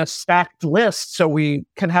put them in a stacked list so we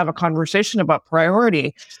can have a conversation about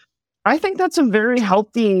priority. I think that's a very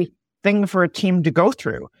healthy thing for a team to go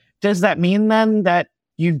through. Does that mean then that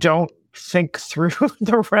you don't think through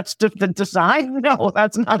the rest of the design? No,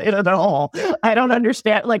 that's not it at all. I don't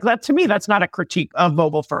understand. Like, that, to me, that's not a critique of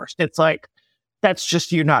mobile first. It's like, that's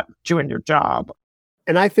just you not doing your job.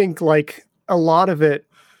 And I think like a lot of it,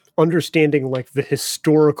 understanding like the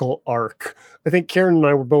historical arc. I think Karen and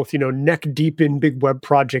I were both, neck deep in big web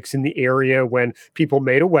projects in the area when people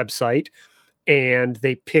made a website and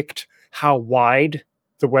they picked how wide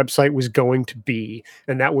the website was going to be.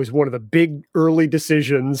 And that was one of the big early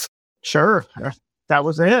decisions. Sure. That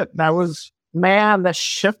was it. That was, man, the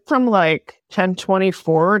shift from like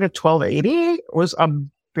 1024 to 1280 was a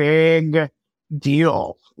big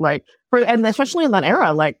deal. Like, and especially in that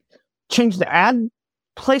era, like, change the ad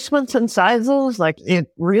placements and sizes. Like,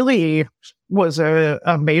 it really was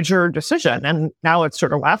a major decision. And now it's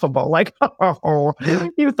sort of laughable. Like, oh,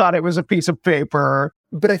 you thought it was a piece of paper.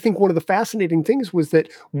 But I think one of the fascinating things was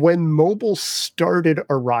that when mobile started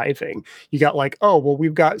arriving, you got like, oh, well,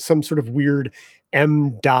 we've got some sort of weird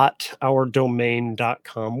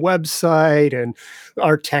m.ourdomain.com website, and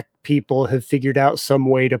our tech people have figured out some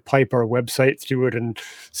way to pipe our website through it and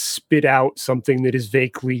spit out something that is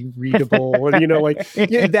vaguely readable. And,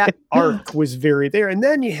 that arc was very there. And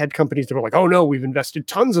then you had companies that were like, oh no, we've invested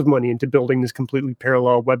tons of money into building this completely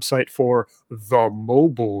parallel website for the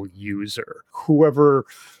mobile user, whoever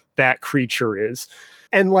that creature is.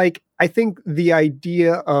 And like, I think the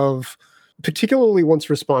idea of, particularly once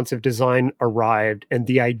responsive design arrived, and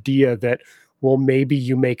the idea that, well, maybe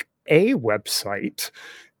you make a website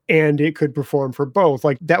and it could perform for both,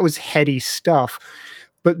 like, that was heady stuff.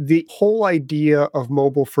 But the whole idea of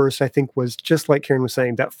mobile first, I think, was just like Karen was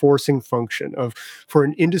saying, that forcing function of, for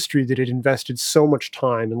an industry that had invested so much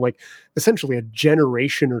time and like essentially a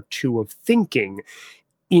generation or two of thinking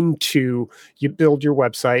into, you build your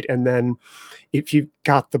website, and then if you've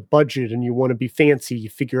got the budget and you want to be fancy, you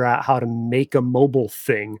figure out how to make a mobile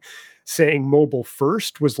thing. Saying mobile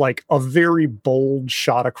first was like a very bold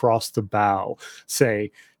shot across the bow.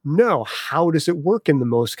 Say, no, how does it work in the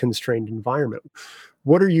most constrained environment?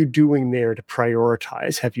 What are you doing there to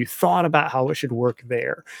prioritize? Have you thought about how it should work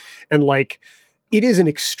there? And like, it is an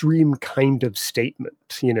extreme kind of statement,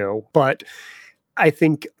 but I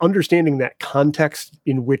think understanding that context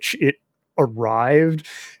in which it arrived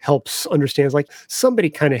helps understand, like, somebody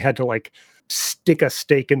kind of had to like stick a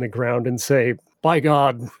stake in the ground and say, by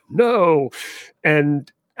God, no.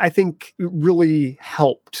 And I think it really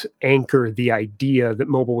helped anchor the idea that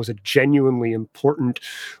mobile was a genuinely important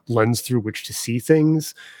lens through which to see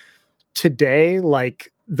things. Today,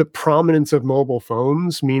 like, the prominence of mobile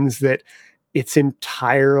phones means that it's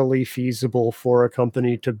entirely feasible for a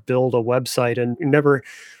company to build a website and never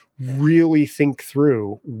really think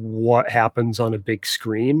through what happens on a big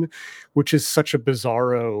screen, which is such a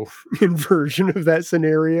bizarro inversion of that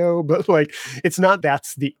scenario. But like, it's not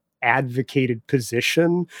that's the advocated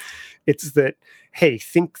position. It's that, hey,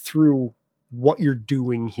 think through what you're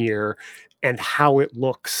doing here and how it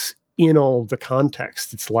looks in all the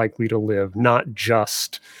context it's likely to live, not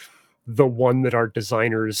just the one that our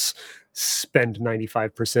designers spend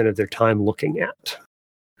 95% of their time looking at.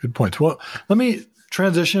 Good point. Well, let me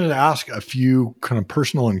transition and ask a few kind of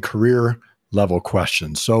personal and career level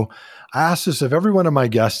questions. So I asked this of every one of my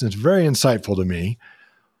guests, and it's very insightful to me.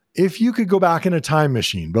 If you could go back in a time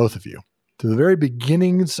machine, both of you, to the very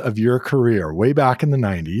beginnings of your career, way back in the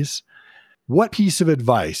 90s, what piece of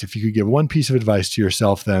advice, if you could give one piece of advice to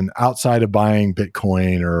yourself then, outside of buying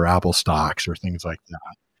Bitcoin or Apple stocks or things like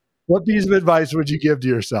that, what piece of advice would you give to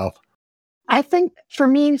yourself? I think for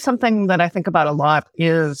me, something that I think about a lot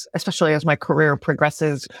is, especially as my career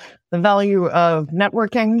progresses, the value of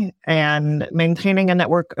networking and maintaining a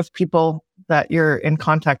network of people that you're in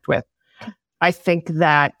contact with. I think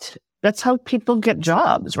that that's how people get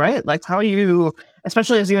jobs, right? Like how you,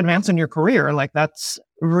 especially as you advance in your career, like that's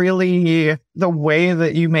really the way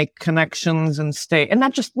that you make connections and stay, and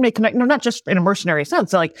not just make not just in a mercenary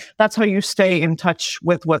sense. Like that's how you stay in touch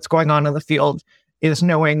with what's going on in the field, is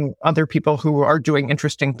knowing other people who are doing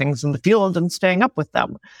interesting things in the field and staying up with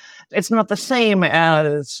them. It's not the same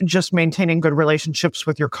as just maintaining good relationships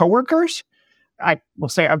with your coworkers. I will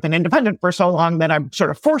say I've been independent for so long that I'm sort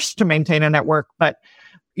of forced to maintain a network, but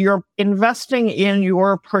you're investing in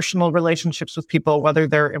your personal relationships with people, whether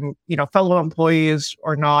they're, fellow employees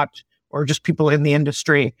or not, or just people in the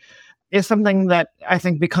industry, is something that I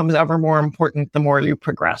think becomes ever more important the more you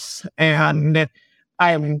progress. And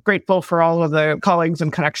I am grateful for all of the colleagues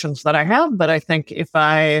and connections that I have, but I think if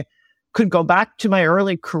I could go back to my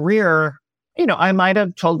early career, I might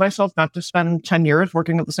have told myself not to spend 10 years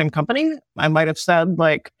working at the same company. I might have said,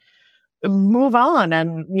 like, move on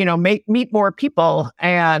and, meet more people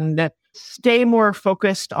and stay more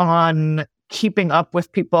focused on keeping up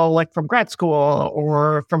with people like from grad school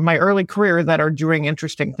or from my early career that are doing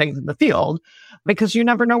interesting things in the field, because you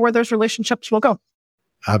never know where those relationships will go.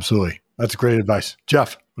 Absolutely. That's great advice.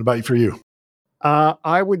 Jeff, what about for you?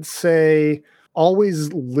 I would say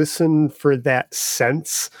always listen for that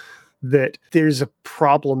sense that there's a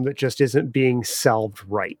problem that just isn't being solved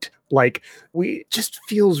right. Like, it just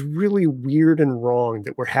feels really weird and wrong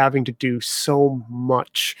that we're having to do so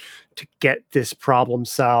much to get this problem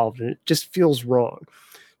solved, and it just feels wrong.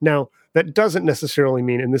 Now, that doesn't necessarily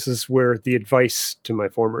mean, and this is where the advice to my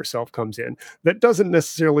former self comes in, that doesn't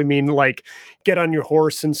necessarily mean like get on your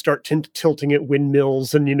horse and start tilting at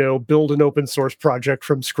windmills and, build an open source project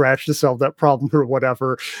from scratch to solve that problem or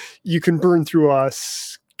whatever. You can burn through a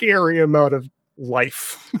scary amount of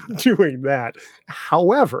life doing that.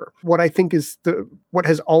 However, what I think is what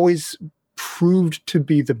has always proved to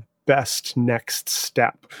be the best next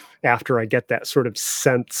step after I get that sort of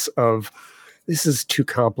sense of this is too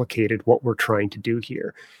complicated what we're trying to do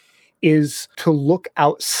here, is to look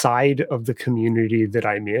outside of the community that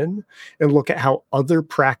I'm in and look at how other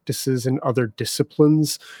practices and other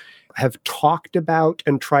disciplines have talked about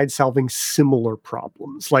and tried solving similar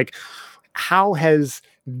problems. Like, how has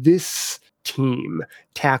this team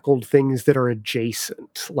tackled things that are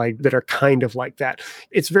adjacent, like that are kind of like that?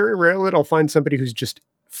 It's very rare that I'll find somebody who's just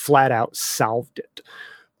flat out solved it.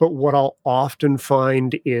 But what I'll often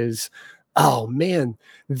find is, oh man,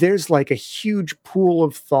 there's like a huge pool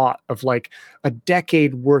of thought of like a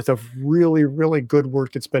decade worth of really, really good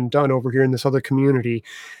work that's been done over here in this other community.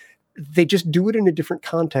 They just do it in a different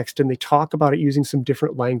context and they talk about it using some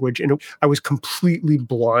different language. And I was completely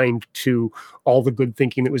blind to all the good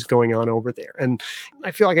thinking that was going on over there. And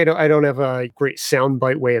I feel like I don't have a great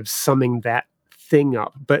soundbite way of summing that thing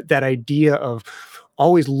up, but that idea of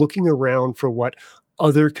always looking around for what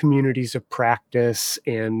other communities of practice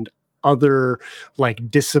and other like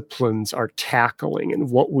disciplines are tackling and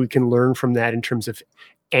what we can learn from that in terms of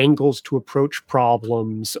angles to approach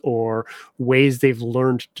problems or ways they've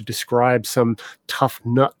learned to describe some tough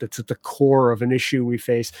nut that's at the core of an issue we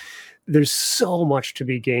face. There's so much to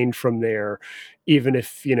be gained from there, even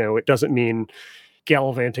if, it doesn't mean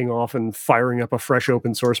gallivanting off and firing up a fresh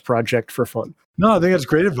open source project for fun. No, I think that's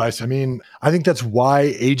great advice. I mean, I think that's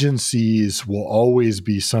why agencies will always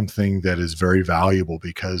be something that is very valuable,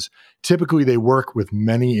 because typically they work with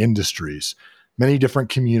many industries, many different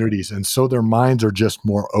communities. And so their minds are just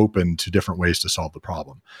more open to different ways to solve the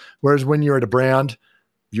problem. Whereas when you're at a brand,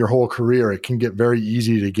 your whole career, it can get very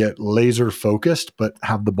easy to get laser focused, but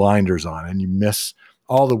have the blinders on and you miss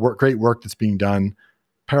all the great work that's being done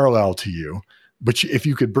parallel to you. But if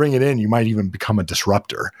you could bring it in, you might even become a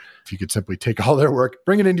disruptor. If you could simply take all their work,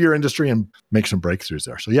 bring it into your industry and make some breakthroughs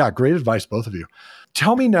there. So yeah, great advice, both of you.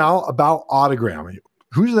 Tell me now about Autogram.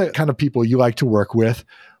 Who's the kind of people you like to work with?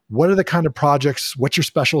 What are the kind of projects? What's your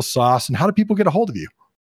special sauce? And how do people get a hold of you?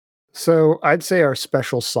 So I'd say our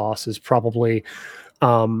special sauce is probably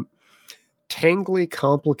tangly,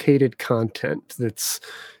 complicated content that's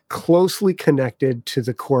closely connected to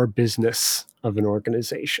the core business of an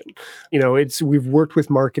organization. We've worked with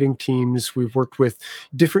marketing teams, we've worked with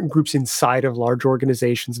different groups inside of large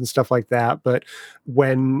organizations and stuff like that. But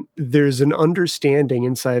when there's an understanding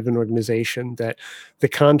inside of an organization that the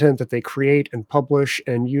content that they create and publish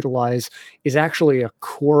and utilize is actually a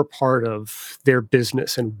core part of their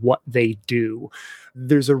business and what they do,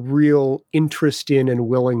 there's a real interest in and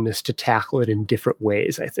willingness to tackle it in different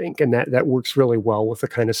ways, I think. And that works really well with the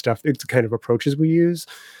kind of stuff, it's the kind of approaches we use.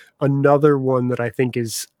 Another one that I think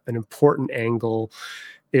is an important angle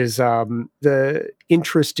is the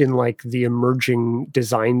interest in like the emerging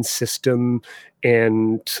design system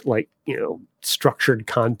and structured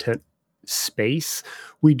content space.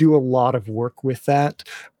 We do a lot of work with that.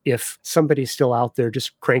 If somebody's still out there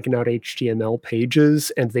just cranking out HTML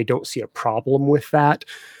pages and they don't see a problem with that,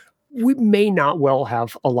 we may not well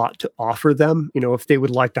have a lot to offer them. If they would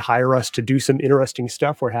like to hire us to do some interesting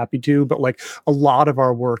stuff, we're happy to. But like a lot of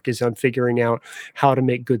our work is on figuring out how to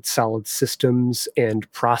make good solid systems and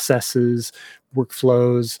processes,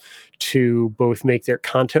 workflows to both make their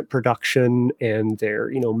content production and their,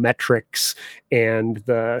 metrics and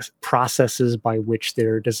the processes by which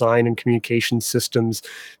their design and communication systems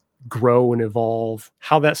grow and evolve,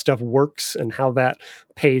 how that stuff works and how that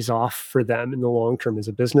pays off for them in the long term as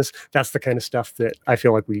a business. That's the kind of stuff that I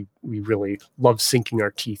feel like we really love sinking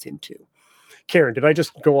our teeth into. Karen, did I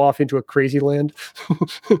just go off into a crazy land?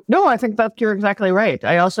 No, I think that you're exactly right.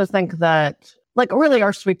 I also think that really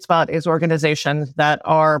our sweet spot is organizations that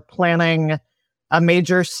are planning a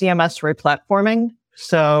major CMS replatforming.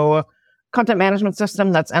 So content management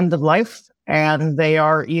system that's end of life, and they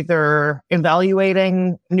are either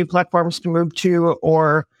evaluating new platforms to move to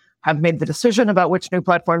or have made the decision about which new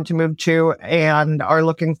platform to move to and are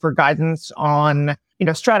looking for guidance on,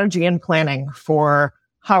 strategy and planning for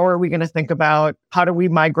how are we going to think about how do we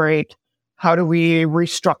migrate, how do we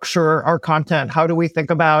restructure our content, how do we think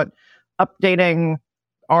about updating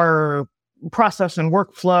our process and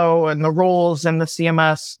workflow and the roles in the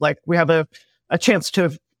CMS. Like we have a chance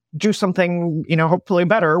to do something, hopefully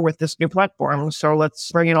better with this new platform. So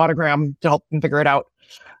let's bring in Autogram to help them figure it out.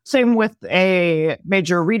 Same with a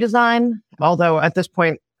major redesign, although at this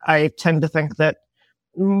point, I tend to think that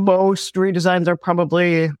most redesigns are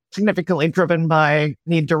probably significantly driven by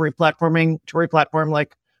need to replatform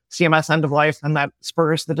like CMS end of life, and that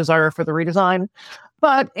spurs the desire for the redesign.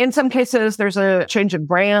 But in some cases, there's a change in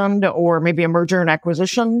brand or maybe a merger and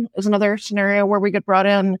acquisition is another scenario where we get brought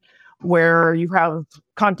in, where you have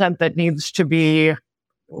content that needs to be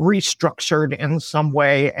restructured in some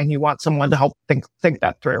way and you want someone to help think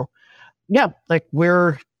that through. Yeah,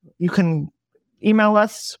 you can email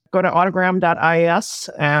us, go to autogram.is,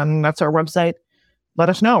 and that's our website. Let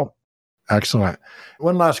us know. Excellent.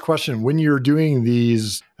 One last question. When you're doing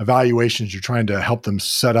these evaluations, you're trying to help them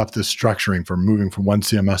set up this structuring for moving from one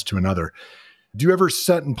CMS to another. Do you ever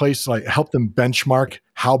set in place, help them benchmark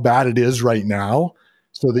how bad it is right now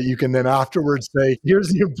so that you can then afterwards say, here's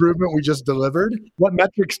the improvement we just delivered? What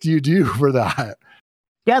metrics do you do for that?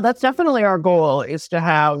 Yeah, that's definitely our goal, is to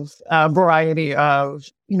have a variety of,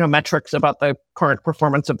 metrics about the current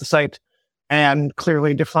performance of the site and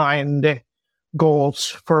clearly defined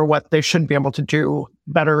goals for what they should be able to do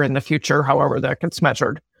better in the future, however that gets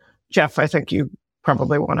measured. Jeff, I think you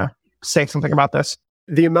probably want to say something about this.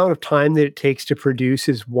 The amount of time that it takes to produce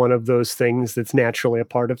is one of those things that's naturally a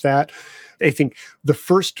part of that. I think the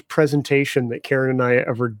first presentation that Karen and I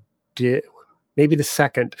ever did, maybe the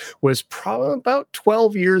second, was probably about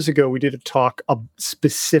 12 years ago. We did a talk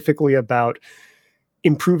specifically about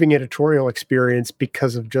improving editorial experience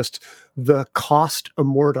because of just the cost the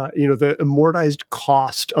amortized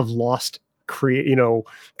cost of lost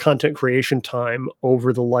content creation time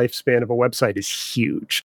over the lifespan of a website is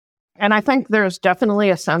huge. And I think there's definitely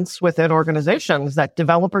a sense within organizations that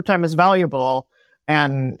developer time is valuable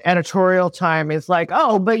and editorial time is like,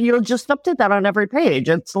 oh, but you'll just update that on every page.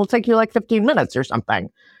 It'll take you 15 minutes or something.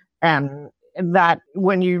 And that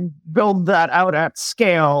when you build that out at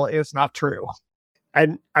scale is not true.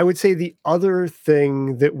 And I would say the other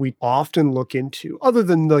thing that we often look into, other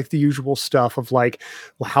than the usual stuff of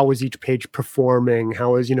how is each page performing?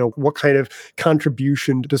 How is, what kind of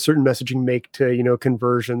contribution does certain messaging make to,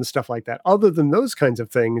 conversion, stuff like that. Other than those kinds of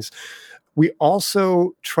things, we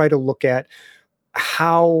also try to look at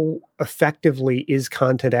how effectively is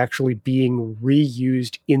content actually being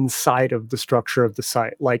reused inside of the structure of the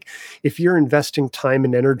site. If you're investing time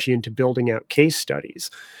and energy into building out case studies,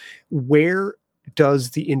 where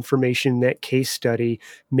does the information in that case study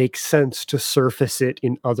make sense to surface it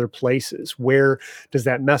in other places? Where does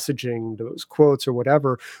that messaging, those quotes or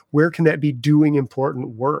whatever, where can that be doing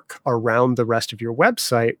important work around the rest of your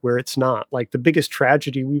website where it's not? Like the biggest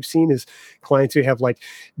tragedy we've seen is clients who have like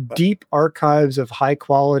deep archives of high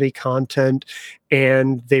quality content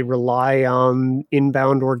and they rely on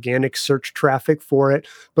inbound organic search traffic for it,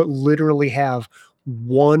 but literally have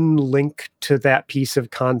one link to that piece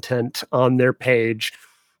of content on their page,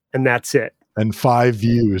 and that's it. And 5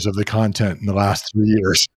 views of the content in the last 3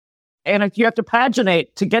 years. And you have to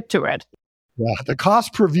paginate to get to it. Yeah, the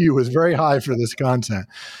cost per view is very high for this content.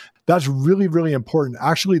 That's really, really important.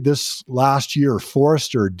 Actually, this last year,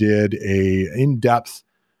 Forrester did a in-depth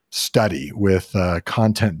study with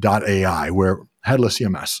content.ai, where headless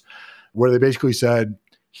CMS, where they basically said,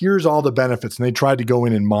 here's all the benefits. And they tried to go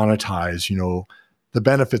in and monetize, the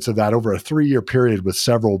benefits of that over a 3-year period with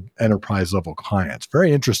several enterprise level clients.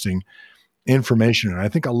 Very interesting information. And I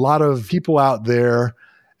think a lot of people out there,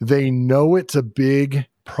 they know it's a big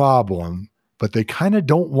problem, but they kind of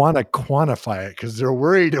don't want to quantify it because they're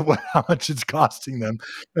worried about how much it's costing them.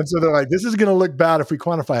 And so they're like, this is going to look bad if we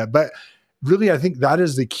quantify it. But really, I think that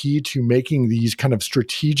is the key to making these kind of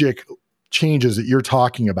strategic changes that you're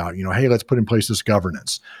talking about. Hey, let's put in place this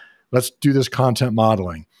governance. Let's do this content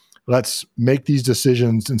modeling. Let's make these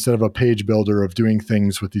decisions instead of a page builder of doing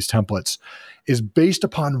things with these templates, is based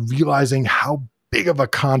upon realizing how big of a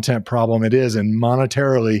content problem it is and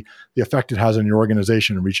monetarily the effect it has on your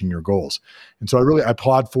organization and reaching your goals. And so I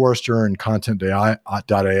applaud Forrester and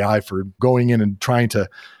content.ai for going in and trying to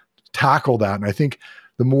tackle that. And I think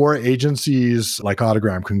the more agencies like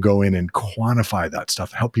Autogram can go in and quantify that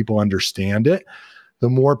stuff, help people understand it, the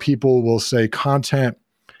more people will say content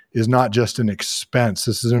is not just an expense.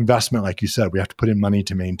 This is an investment, like you said. We have to put in money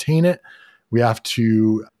to maintain it. We have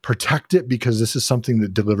to protect it because this is something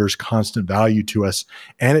that delivers constant value to us,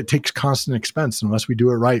 and it takes constant expense. Unless we do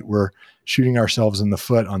it right, we're shooting ourselves in the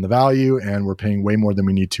foot on the value, and we're paying way more than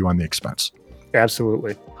we need to on the expense.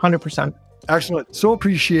 Absolutely. 100%. Excellent. So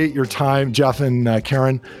appreciate your time, Jeff and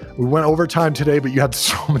Karen. We went over time today, but you had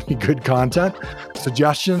so many good content,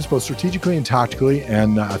 suggestions, both strategically and tactically.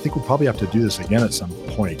 And I think we'll probably have to do this again at some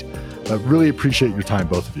point. But really appreciate your time,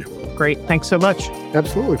 both of you. Great. Thanks so much.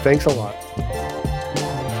 Absolutely. Thanks a lot.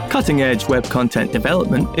 Cutting Edge Web Content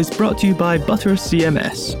Development is brought to you by Butter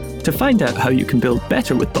CMS. To find out how you can build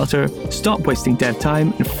better with Butter, stop wasting dev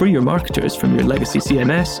time, and free your marketers from your legacy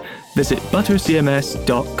CMS, visit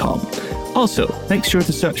buttercms.com. Also, make sure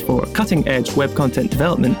to search for Cutting Edge Web Content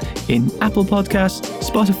Development in Apple Podcasts,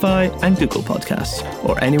 Spotify, and Google Podcasts,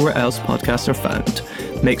 or anywhere else podcasts are found.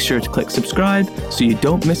 Make sure to click subscribe so you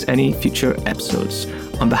don't miss any future episodes.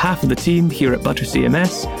 On behalf of the team here at Butter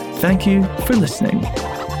CMS, thank you for listening.